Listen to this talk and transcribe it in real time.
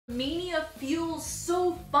Mania feels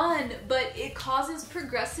so fun, but it causes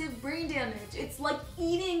progressive brain damage. It's like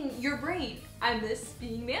eating your brain. I miss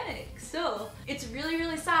being manic still. It's really,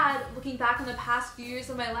 really sad looking back on the past few years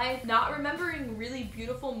of my life, not remembering really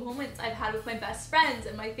beautiful moments I've had with my best friends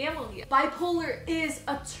and my family. Bipolar is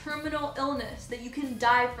a terminal illness that you can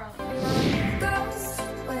die from.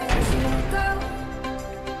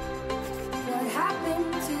 What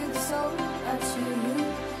happened to the soul that you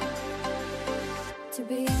used to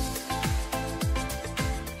be?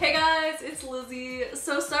 Hey guys, it's Lizzie.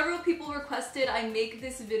 So several people requested I make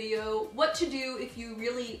this video, what to do if you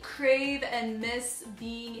really crave and miss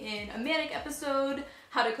being in a manic episode,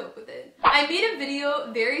 how to cope with it. I made a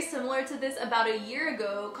video very similar to this about a year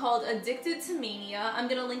ago called Addicted to Mania. I'm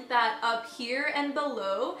gonna link that up here and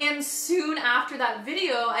below. And soon after that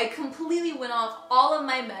video, I completely went off all of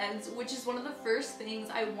my meds, which is one of the first things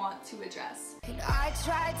I want to address. And I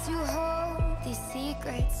tried to hold these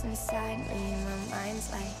secrets inside me. My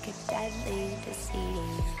mind's like a deadly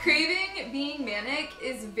disease. Craving being manic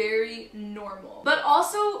is very normal, but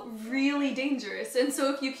also really dangerous. And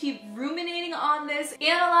so if you keep ruminating on this,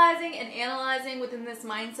 analyzing and analyzing within this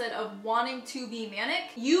mindset of wanting to be manic,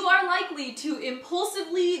 you are likely to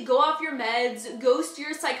impulsively go off your meds, ghost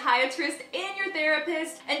your psychiatrist and your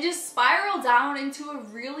therapist, and just spiral down into a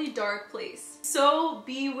really dark place. So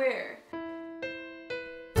beware.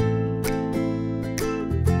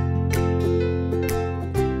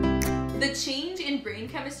 The change in brain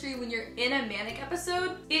chemistry when you're in a manic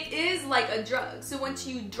episode, it is like a drug. So once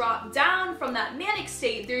you drop down from that manic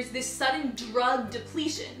state, there's this sudden drug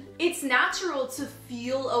depletion. It's natural to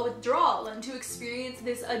feel a withdrawal and to experience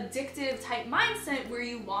this addictive type mindset where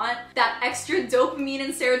you want that extra dopamine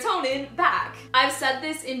and serotonin back. I've said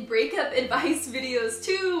this in breakup advice videos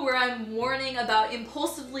too, where I'm warning about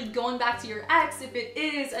impulsively going back to your ex if it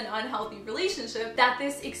is an unhealthy relationship, that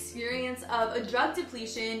this experience of a drug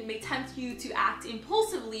depletion may tempt you to act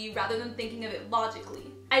impulsively rather than thinking of it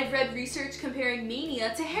logically. I've read research comparing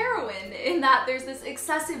mania to heroin in that there's this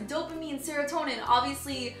excessive dopamine, serotonin,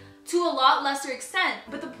 obviously to a lot lesser extent,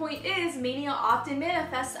 but the point is mania often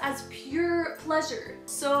manifests as pure pleasure,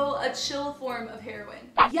 so a chill form of heroin.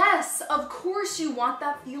 Yes, of course you want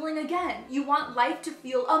that feeling again. You want life to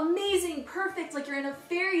feel amazing, perfect, like you're in a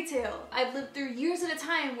fairy tale. I've lived through years at a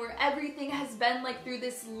time where everything has been like through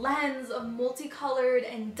this lens of multicolored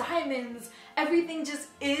and diamonds. Everything just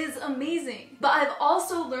is amazing. But I've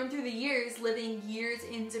also learned through the years, living years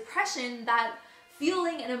in depression, that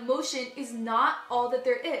feeling and emotion is not all that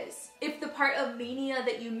there is. If the part of mania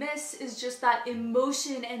that you miss is just that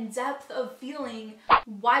emotion and depth of feeling,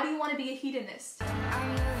 why do you want to be a hedonist?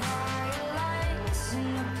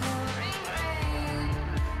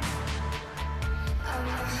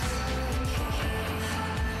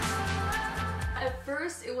 At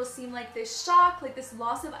first, it will seem like this shock, like this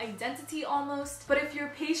loss of identity almost, but if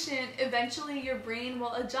you're patient, eventually your brain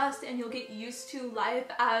will adjust and you'll get used to life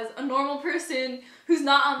as a normal person who's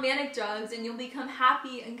not on manic drugs, and you'll become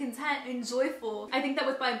happy and content and joyful. I think that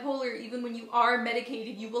with bipolar, even when you are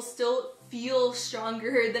medicated, you will still feel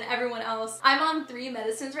stronger than everyone else. I'm on 3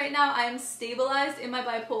 medicines right now. I am stabilized in my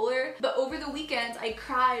bipolar, but over the weekend I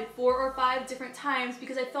cried 4 or 5 different times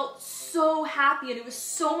because I felt so happy and it was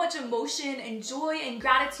so much emotion and joy and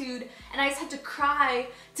gratitude, and I just had to cry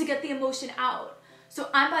to get the emotion out. So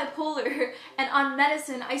I'm bipolar, and on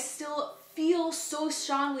medicine I still feel so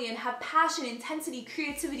strongly and have passion, intensity,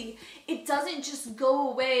 creativity. It doesn't just go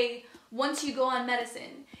away once you go on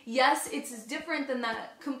medicine. Yes, it's different than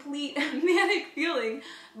that complete manic feeling,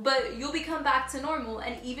 but you'll become back to normal,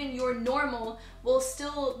 and even your normal will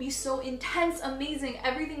still be so intense, amazing,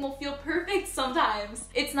 everything will feel perfect sometimes.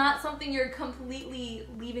 It's not something you're completely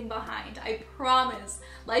leaving behind, I promise.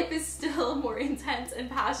 Life is still more intense and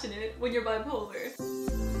passionate when you're bipolar.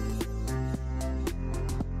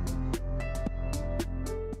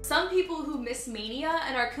 Some people who miss mania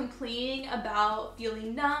and are complaining about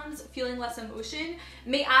feeling numbed, feeling less emotion,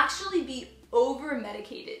 may actually be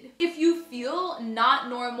over-medicated. If you feel not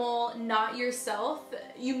normal, not yourself,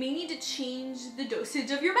 you may need to change the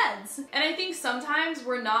dosage of your meds. And I think sometimes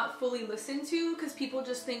we're not fully listened to because people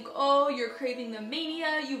just think, oh, you're craving the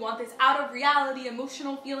mania, you want this out of reality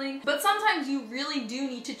emotional feeling. But sometimes you really do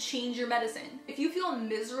need to change your medicine. If you feel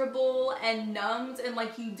miserable and numbed and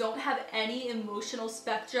like you don't have any emotional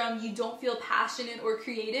spectrum, you don't feel passionate or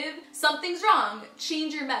creative, something's wrong.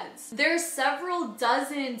 Change your meds. There are several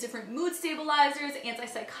dozen different mood stabilizers stabilizers,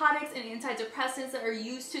 antipsychotics, and antidepressants that are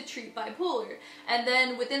used to treat bipolar. And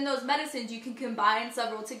then within those medicines, you can combine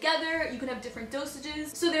several together. You can have different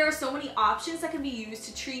dosages. So there are so many options that can be used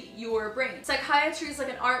to treat your brain. Psychiatry is like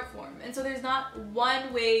an art form, and so there's not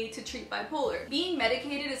one way to treat bipolar. Being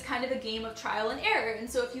medicated is kind of a game of trial and error, and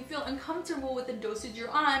so if you feel uncomfortable with the dosage you're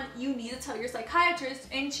on, you need to tell your psychiatrist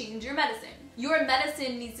and change your medicine. Your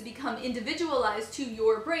medicine needs to become individualized to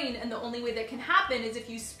your brain, and the only way that can happen is if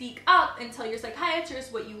you speak up and tell your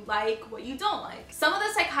psychiatrist what you like, what you don't like. Some of the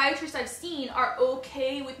psychiatrists I've seen are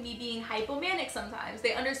okay with me being hypomanic sometimes.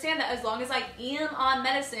 They understand that as long as I am on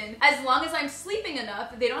medicine, as long as I'm sleeping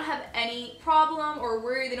enough, they don't have any problem or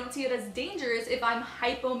worry. They don't see it as dangerous if I'm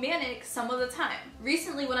hypomanic some of the time.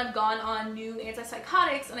 Recently, when I've gone on new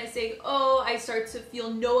antipsychotics and I say, oh, I start to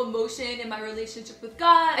feel no emotion in my relationship with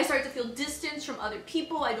God, I start to feel distance from other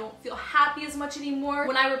people, I don't feel happy as much anymore.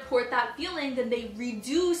 When I report that feeling, then they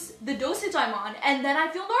reduce the dosage I'm on, and then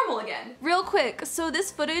I feel normal again. Real quick, so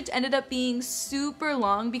this footage ended up being super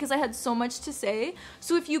long because I had so much to say.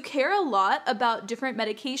 So if you care a lot about different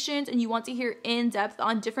medications and you want to hear in depth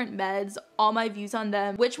on different meds, all my views on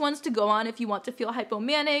them, which ones to go on if you want to feel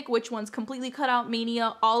hypomanic, which ones completely cut out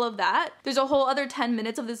mania, all of that, there's a whole other 10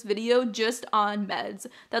 minutes of this video just on meds.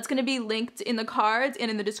 That's going to be linked in the cards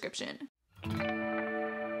and in the description.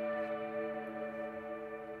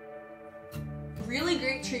 Really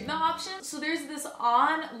great treatment options. So there's this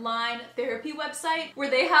online therapy website where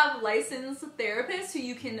they have licensed therapists who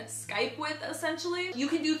you can Skype with essentially. You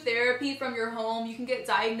can do therapy from your home. You can get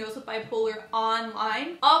diagnosed with bipolar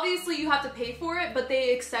online. Obviously you have to pay for it, but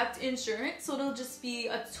they accept insurance, so it'll just be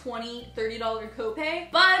a $20, $30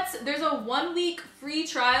 copay. But there's a 1-week free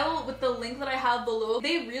trial with the link that I have below.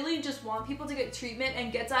 They really just want people to get treatment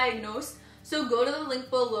and get diagnosed. So go to the link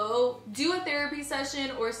below, do a therapy session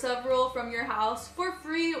or several from your house for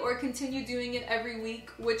free, or continue doing it every week,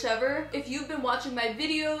 whichever. If you've been watching my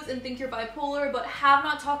videos and think you're bipolar but have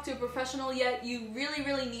not talked to a professional yet, you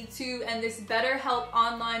really need to, and this BetterHelp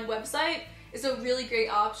online website is a really great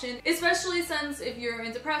option, especially since if you're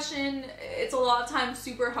in depression, it's a lot of times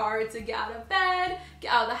super hard to get out of bed,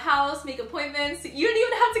 get out of the house, make appointments. You don't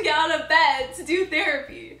even have to get out of bed to do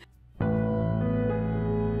therapy.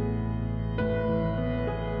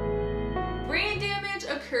 Brain damage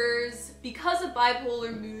occurs because of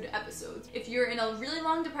bipolar mood episodes. If you're in a really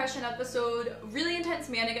long depression episode, really intense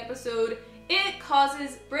manic episode, it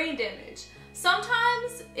causes brain damage.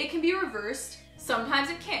 Sometimes it can be reversed, sometimes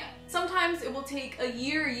it can't. Sometimes it will take a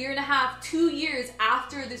year, year and a half, 2 years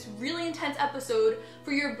after this really intense episode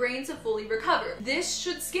for your brain to fully recover. This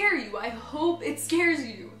should scare you. I hope it scares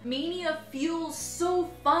you. Mania feels so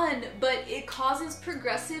fun, but it causes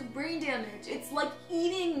progressive brain damage. It's like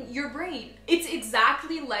eating your brain. It's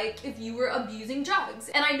exactly like if you were abusing drugs.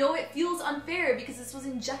 And I know it feels unfair because this was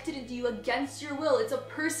injected into you against your will. It's a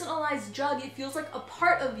personalized drug. It feels like a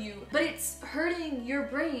part of you, but it's hurting your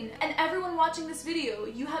brain. And everyone watching this video,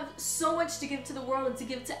 you have so much to give to the world and to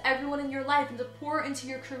give to everyone in your life and to pour into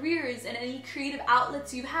your careers and any creative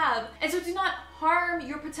outlets you have. And so do not harm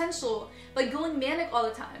your potential by going manic all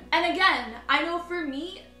the time. And again, I know for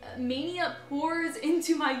me, mania pours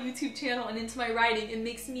into my YouTube channel and into my writing. It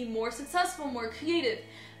makes me more successful, more creative.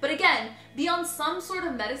 But again, be on some sort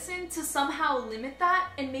of medicine to somehow limit that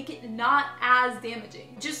and make it not as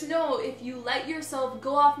damaging. Just know if you let yourself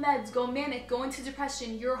go off meds, go manic, go into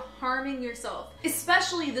depression, you're harming yourself.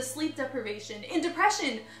 Especially the sleep deprivation. In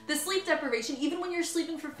depression, the sleep deprivation, even when you're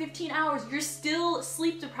sleeping for 15 hours, you're still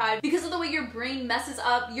sleep deprived because of the way your brain messes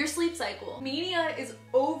up your sleep cycle. Mania is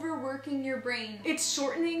overworking your brain. It's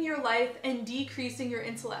shortening your life and decreasing your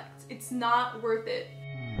intellect. It's not worth it.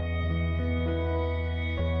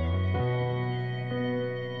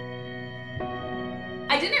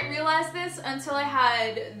 I didn't realize this until I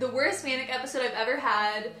had the worst manic episode I've ever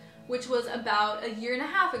had, which was about 1.5 years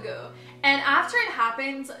ago. And after it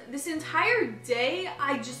happened, this entire day,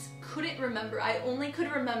 I just couldn't remember. I only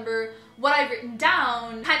could remember what I'd written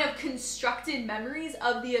down, kind of constructed memories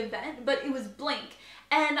of the event, but it was blank.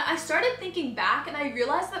 And I started thinking back and I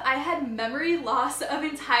realized that I had memory loss of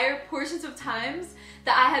entire portions of times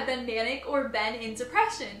that I had been manic or been in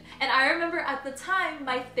depression. And I remember at the time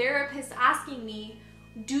my therapist asking me,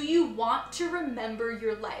 do you want to remember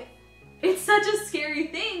your life? It's such a scary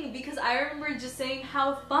thing because I remember just saying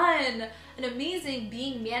how fun and amazing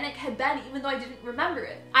being manic had been even though I didn't remember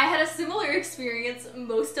it. I had a similar experience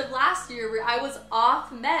most of last year where I was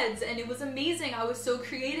off meds and it was amazing. I was so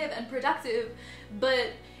creative and productive, but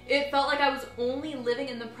It felt like I was only living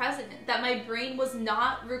in the present, that my brain was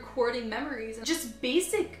not recording memories. Just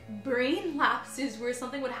basic brain lapses where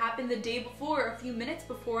something would happen the day before, a few minutes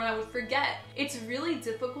before, and I would forget. It's really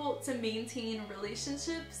difficult to maintain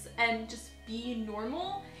relationships and just be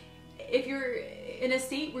normal if you're in a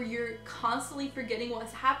state where you're constantly forgetting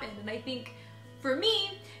what's happened. And I think for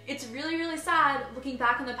me, it's really, really sad looking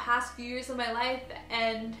back on the past few years of my life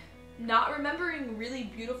and not remembering really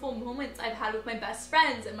beautiful moments I've had with my best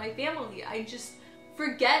friends and my family. I just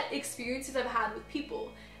forget experiences I've had with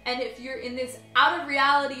people. And if you're in this out of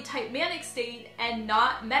reality type manic state and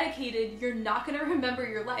not medicated, you're not gonna remember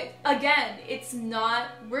your life. Again, it's not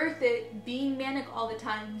worth it being manic all the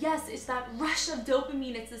time. Yes, it's that rush of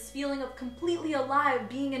dopamine, it's this feeling of completely alive,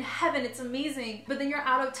 being in heaven, it's amazing. But then you're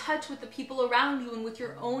out of touch with the people around you and with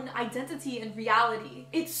your own identity and reality.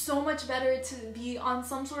 It's so much better to be on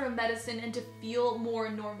some sort of medicine and to feel more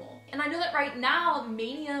normal. And I know that right now,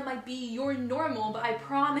 mania might be your normal, but I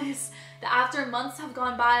promise that after months have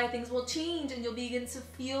gone by, things will change and you'll begin to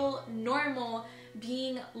feel normal,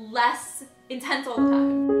 being less intense all the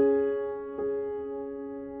time.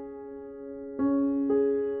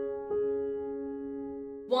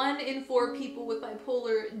 One in 4 people with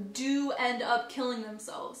bipolar do end up killing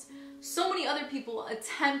themselves. So many other people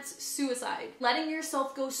attempt suicide. Letting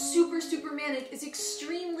yourself go super, super manic is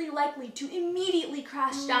extremely likely to immediately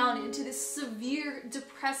crash down into this severe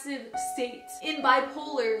depressive state. In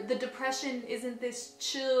bipolar, the depression isn't this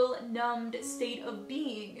chill, numbed state of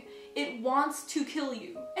being. It wants to kill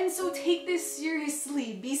you. And so take this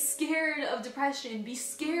seriously. Be scared of depression. Be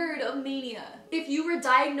scared of mania. If you were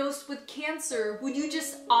diagnosed with cancer, would you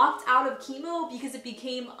just opt out of chemo because it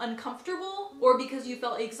became uncomfortable? Or because you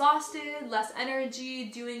felt exhausted, less energy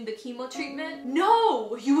doing the chemo treatment?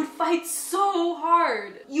 No! You would fight so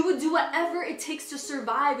hard. You would do whatever it takes to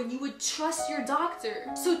survive and you would trust your doctor.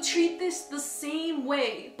 So treat this the same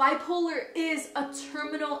way. Bipolar is a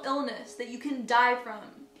terminal illness that you can die from.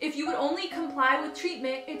 If you would only comply with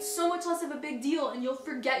treatment, it's so much less of a big deal and you'll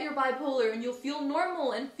forget you're bipolar and you'll feel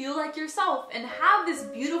normal and feel like yourself and have this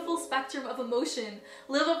beautiful spectrum of emotion,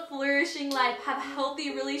 live a flourishing life, have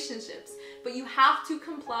healthy relationships. But you have to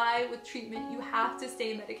comply with treatment. You have to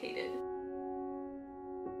stay medicated.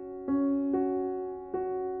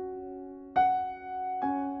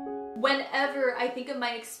 Whenever I think of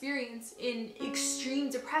my experience in extreme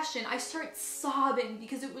depression, I start sobbing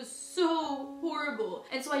because it was so horrible.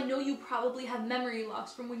 And so I know you probably have memory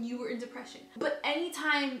loss from when you were in depression. But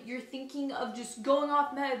anytime you're thinking of just going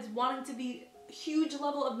off meds, wanting to be a huge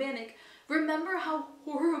level of manic, remember how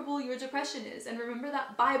horrible your depression is. And remember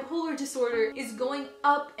that bipolar disorder is going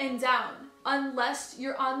up and down. Unless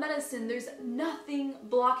you're on medicine, there's nothing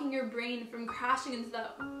blocking your brain from crashing into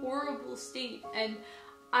that horrible state. And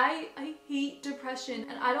I hate depression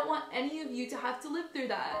and I don't want any of you to have to live through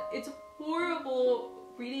that. It's horrible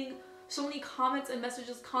reading so many comments and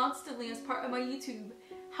messages constantly as part of my YouTube.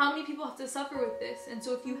 How many people have to suffer with this? And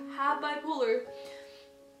so if you have bipolar,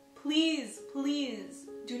 please, please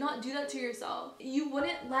do not do that to yourself. You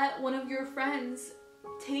wouldn't let one of your friends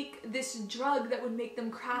take this drug that would make them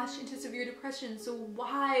crash into severe depression. So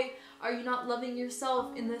why are you not loving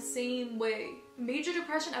yourself in the same way? Major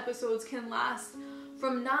depression episodes can last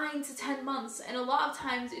from 9 to 10 months, and a lot of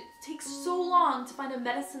times it takes so long to find a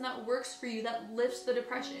medicine that works for you that lifts the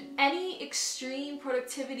depression. Any extreme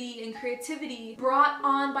productivity and creativity brought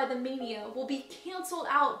on by the mania will be canceled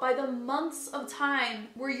out by the months of time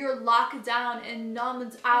where you're locked down and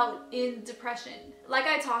numbed out in depression. Like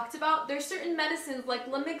I talked about, there's certain medicines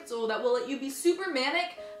like Lamictal that will let you be super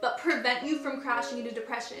manic but prevent you from crashing into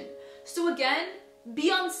depression. So again,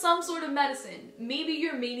 be on some sort of medicine. Maybe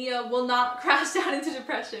your mania will not crash down into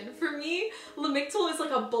depression. For me, Lamictal is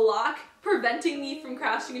like a block preventing me from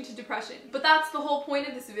crashing into depression. But that's the whole point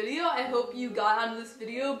of this video. I hope you got out of this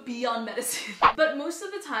video, be on medicine. But most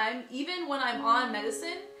of the time, even when I'm on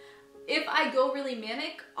medicine, if I go really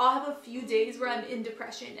manic, I'll have a few days where I'm in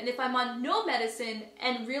depression. And if I'm on no medicine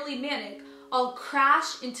and really manic, I'll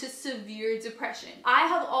crash into severe depression. I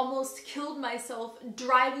have almost killed myself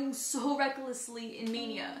driving so recklessly in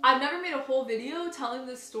mania. I've never made a whole video telling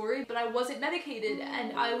this story, but I wasn't medicated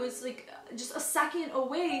and I was like just a second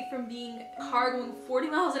away from being a car going 40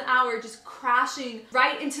 miles an hour, just crashing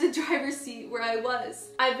right into the driver's seat where I was.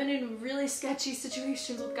 I've been in really sketchy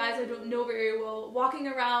situations with guys I don't know very well, walking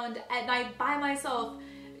around at night by myself,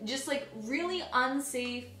 just like really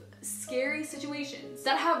unsafe, scary situations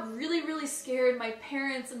that have really, really scared my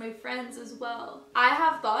parents and my friends as well. I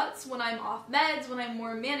have thoughts when I'm off meds, when I'm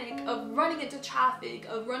more manic, of running into traffic,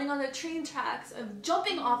 of running on the train tracks, of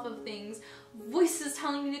jumping off of things, voices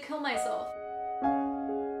telling me to kill myself.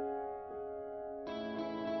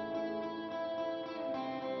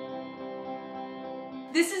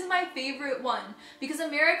 This is my favorite one because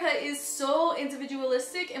America is so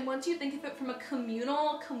individualistic, and once you think of it from a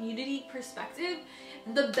communal community perspective,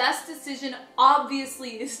 the best decision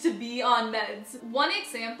obviously is to be on meds. One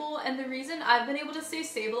example, and the reason I've been able to stay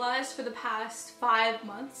stabilized for the past 5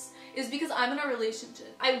 months, is because I'm in a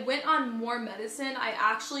relationship. I went on more medicine. I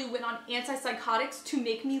actually went on antipsychotics to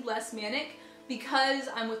make me less manic because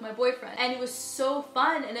I'm with my boyfriend. And it was so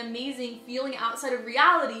fun and amazing feeling outside of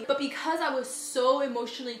reality. But because I was so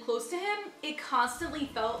emotionally close to him, it constantly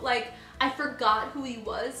felt like I forgot who he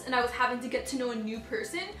was and I was having to get to know a new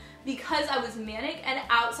person because I was manic and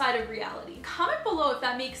outside of reality. Comment below if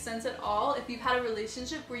that makes sense at all, if you've had a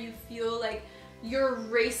relationship where you feel like you're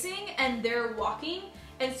racing and they're walking,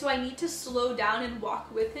 and so I need to slow down and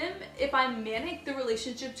walk with him. If I'm manic, the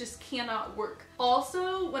relationship just cannot work.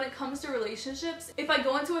 Also, when it comes to relationships, if I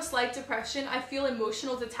go into a slight depression, I feel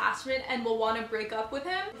emotional detachment and will want to break up with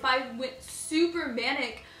him. If I went super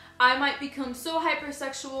manic, I might become so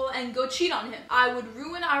hypersexual and go cheat on him. I would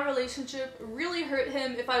ruin our relationship, really hurt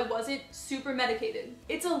him if I wasn't super medicated.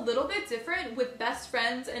 It's a little bit different with best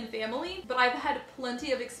friends and family, but I've had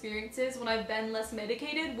plenty of experiences when I've been less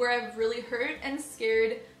medicated where I've really hurt and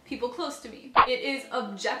scared people close to me. It is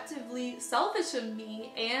objectively selfish of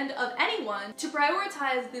me and of anyone to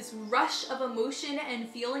prioritize this rush of emotion and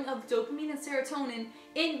feeling of dopamine and serotonin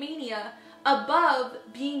in mania above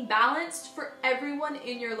being balanced for everyone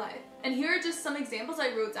in your life. And here are just some examples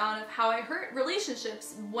I wrote down of how I hurt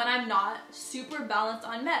relationships when I'm not super balanced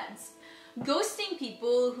on meds. Ghosting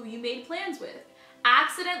people who you made plans with.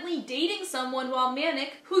 Accidentally dating someone while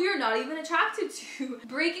manic who you're not even attracted to,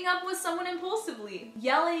 breaking up with someone impulsively,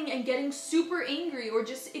 yelling and getting super angry or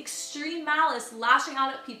just extreme malice, lashing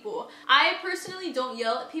out at people. I personally don't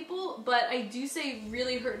yell at people, but I do say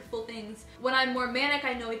really hurtful things. When I'm more manic,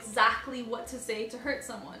 I know exactly what to say to hurt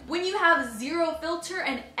someone. When you have zero filter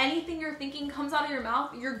and anything you're thinking comes out of your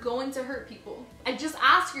mouth, you're going to hurt people. And just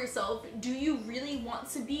ask yourself, do you really want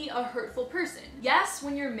to be a hurtful person? Yes,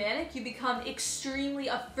 when you're manic, you become extremely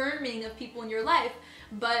affirming of people in your life,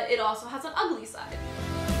 but it also has an ugly side.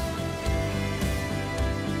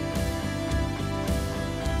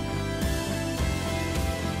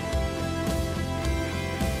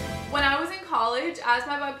 When I was in college, as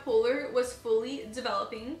my bipolar was fully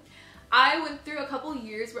developing, I went through a couple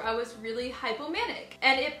years where I was really hypomanic,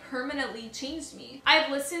 and it permanently changed me.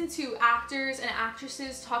 I've listened to actors and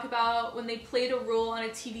actresses talk about when they played a role on a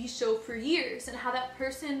TV show for years and how that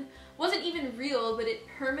person wasn't even real, but it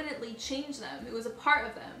permanently changed them. It was a part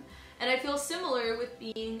of them. And I feel similar with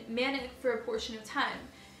being manic for a portion of time.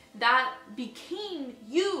 That became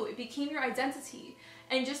you, it became your identity.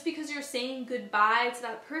 And just because you're saying goodbye to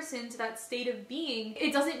that person, to that state of being,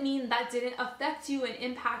 it doesn't mean that didn't affect you and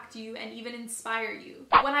impact you and even inspire you.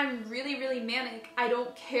 When I'm really, really manic, I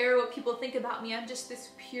don't care what people think about me. I'm just this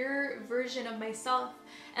pure version of myself,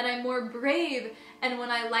 and I'm more brave. And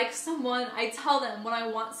when I like someone, I tell them. When I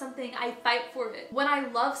want something, I fight for it. When I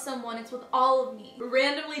love someone, it's with all of me.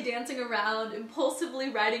 Randomly dancing around, impulsively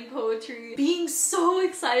writing poetry, being so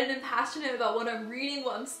excited and passionate about what I'm reading,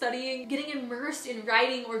 what I'm studying, getting immersed in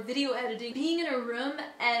writing or video editing, being in a room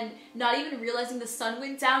and not even realizing the sun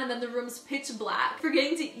went down and then the room's pitch black,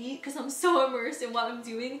 forgetting to eat because I'm so immersed in what I'm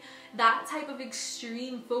doing. That type of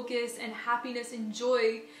extreme focus and happiness and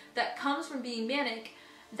joy that comes from being manic,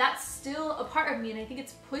 that's still a part of me, and I think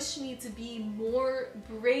it's pushed me to be more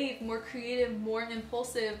brave, more creative, more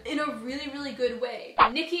impulsive in a really, really good way.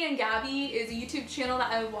 Nikki and Gabby is a YouTube channel that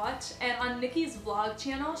I watch, and on Nikki's vlog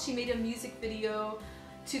channel, she made a music video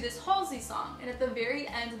to this Halsey song, and at the very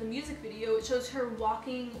end of the music video, it shows her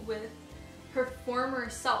walking with her former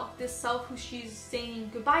self, this self who she's saying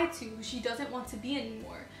goodbye to, who she doesn't want to be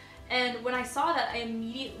anymore. And when I saw that, I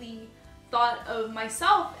immediately thought of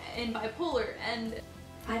myself in bipolar. And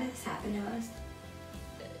why did this happen to us?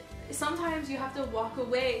 Sometimes you have to walk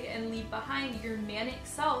away and leave behind your manic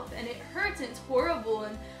self, and it hurts and it's horrible,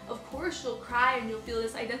 and of course you'll cry and you'll feel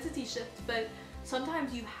this identity shift, but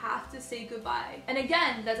sometimes you have to say goodbye. And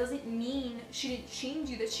again, that doesn't mean she didn't change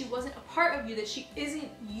you, that she wasn't a part of you, that she isn't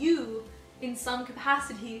you in some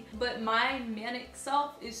capacity. But my manic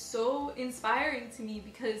self is so inspiring to me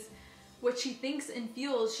because what she thinks and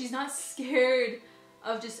feels, she's not scared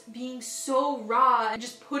of just being so raw and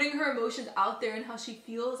just putting her emotions out there and how she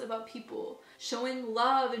feels about people, showing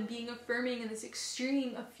love and being affirming in this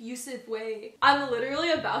extreme, effusive way. I'm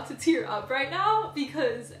literally about to tear up right now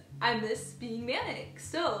because I miss being manic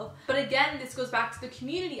still. But again, this goes back to the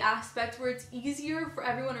community aspect where it's easier for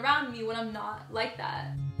everyone around me when I'm not like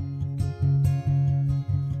that.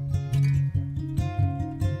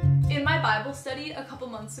 In In my Bible study a couple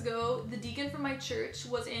months ago, the deacon from my church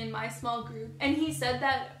was in my small group, and he said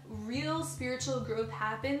that real spiritual growth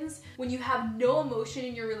happens when you have no emotion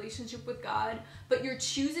in your relationship with God, but you're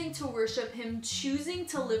choosing to worship Him, choosing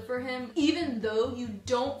to live for Him, even though you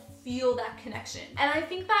don't feel that connection. And I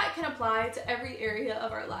think that can apply to every area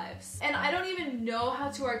of our lives. And I don't even know how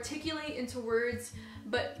to articulate into words,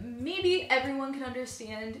 but maybe everyone can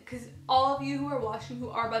understand, because all of you who are watching who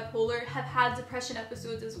are bipolar have had depression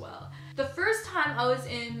episodes as well. The first time I was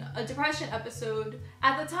in a depression episode,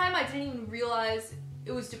 at the time I didn't even realize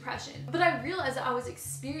it was depression. But I realized that I was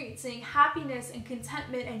experiencing happiness and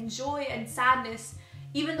contentment and joy and sadness,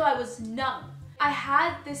 even though I was numb. I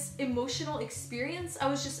had this emotional experience. I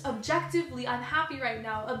was just objectively, I'm happy right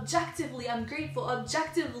now. Objectively, I'm grateful.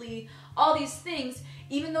 Objectively, all these things,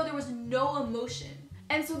 even though there was no emotion.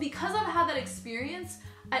 And so because I've had that experience,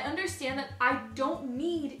 I understand that I don't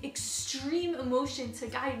need extreme emotion to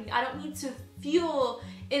guide me. I don't need to feel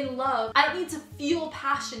in love. I don't need to feel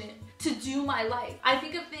passionate to do my life. I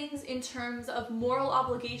think of things in terms of moral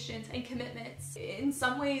obligations and commitments. In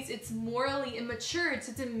some ways, it's morally immature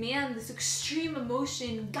to demand this extreme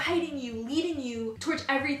emotion guiding you, leading you towards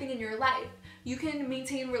everything in your life. You can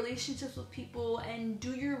maintain relationships with people and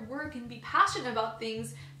do your work and be passionate about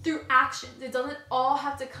things through actions. It doesn't all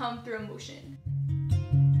have to come through emotion.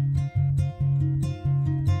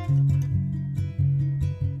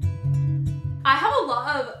 I have a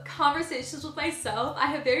lot of conversations with myself. I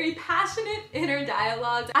have very passionate inner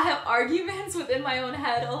dialogues. I have arguments within my own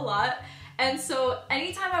head a lot. And so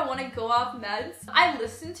anytime I want to go off meds, I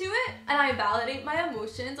listen to it and I validate my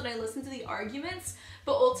emotions and I listen to the arguments.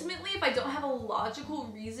 But ultimately, if I don't have a logical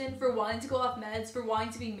reason for wanting to go off meds, for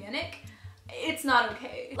wanting to be manic, it's not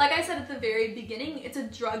okay. Like I said at the very beginning, it's a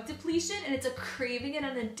drug depletion and it's a craving and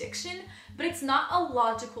an addiction, but it's not a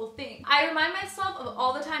logical thing. I remind myself of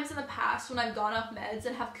all the times in the past when I've gone off meds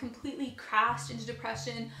and have completely crashed into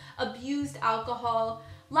depression, abused alcohol,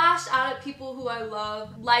 lashed out at people who I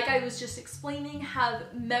love, like I was just explaining,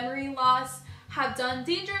 have memory loss, have done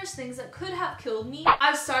dangerous things that could have killed me.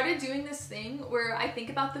 I've started doing this thing where I think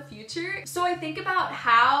about the future. So I think about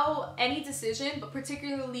how any decision, but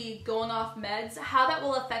particularly going off meds, how that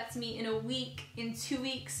will affect me in a week, in 2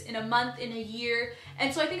 weeks, in a month, in a year.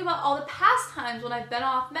 And so I think about all the past times when I've been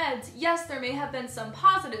off meds. Yes, there may have been some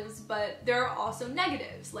positives, but there are also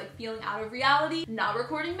negatives, like feeling out of reality, not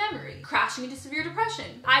recording memory, crashing into severe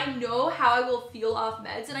depression. I know how I will feel off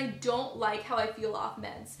meds, and I don't like how I feel off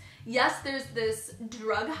meds. Yes, there's this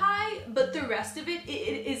drug high, but the rest of it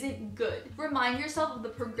isn't good. Remind yourself of the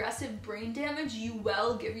progressive brain damage you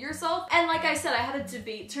will give yourself. And like I said, I had a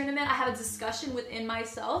debate tournament, I had a discussion within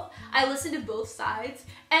myself. I listened to both sides,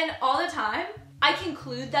 and all the time, I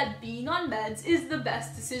conclude that being on meds is the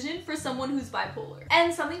best decision for someone who's bipolar.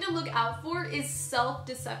 And something to look out for is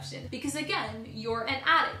self-deception. Because again, you're an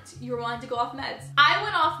addict, you're wanting to go off meds. I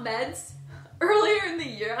went off meds earlier in the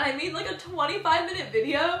year, and I made like a 25-minute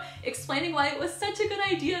video explaining why it was such a good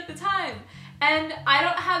idea at the time. And I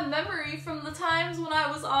don't have memory from the times when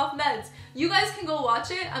I was off meds. You guys can go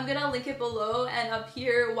watch it. I'm gonna link it below and up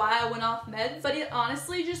here why I went off meds, but it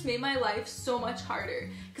honestly just made my life so much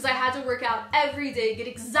harder because I had to work out every day, get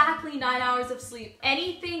exactly 9 hours of sleep.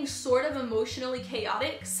 Anything sort of emotionally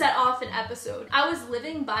chaotic set off an episode. I was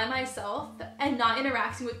living by myself and not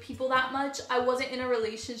interacting with people that much. I wasn't in a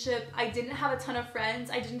relationship. I didn't have a ton of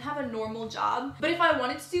friends. I didn't have a normal job. But if I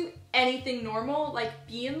wanted to do anything normal, like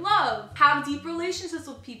be in love, have deep relationships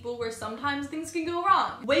with people where sometimes things can go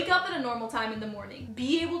wrong, wake up at a normal time in the morning,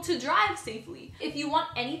 be able to drive safely. If you want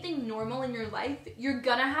anything normal in your life, you're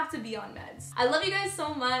gonna have to be on meds. I love you guys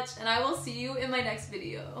so much, and I will see you in my next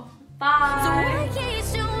video. Bye! So why can't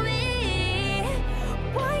you show me?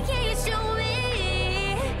 Why can't you show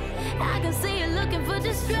me? I can see you looking for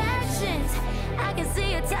distractions. I can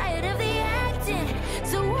see you're tired of the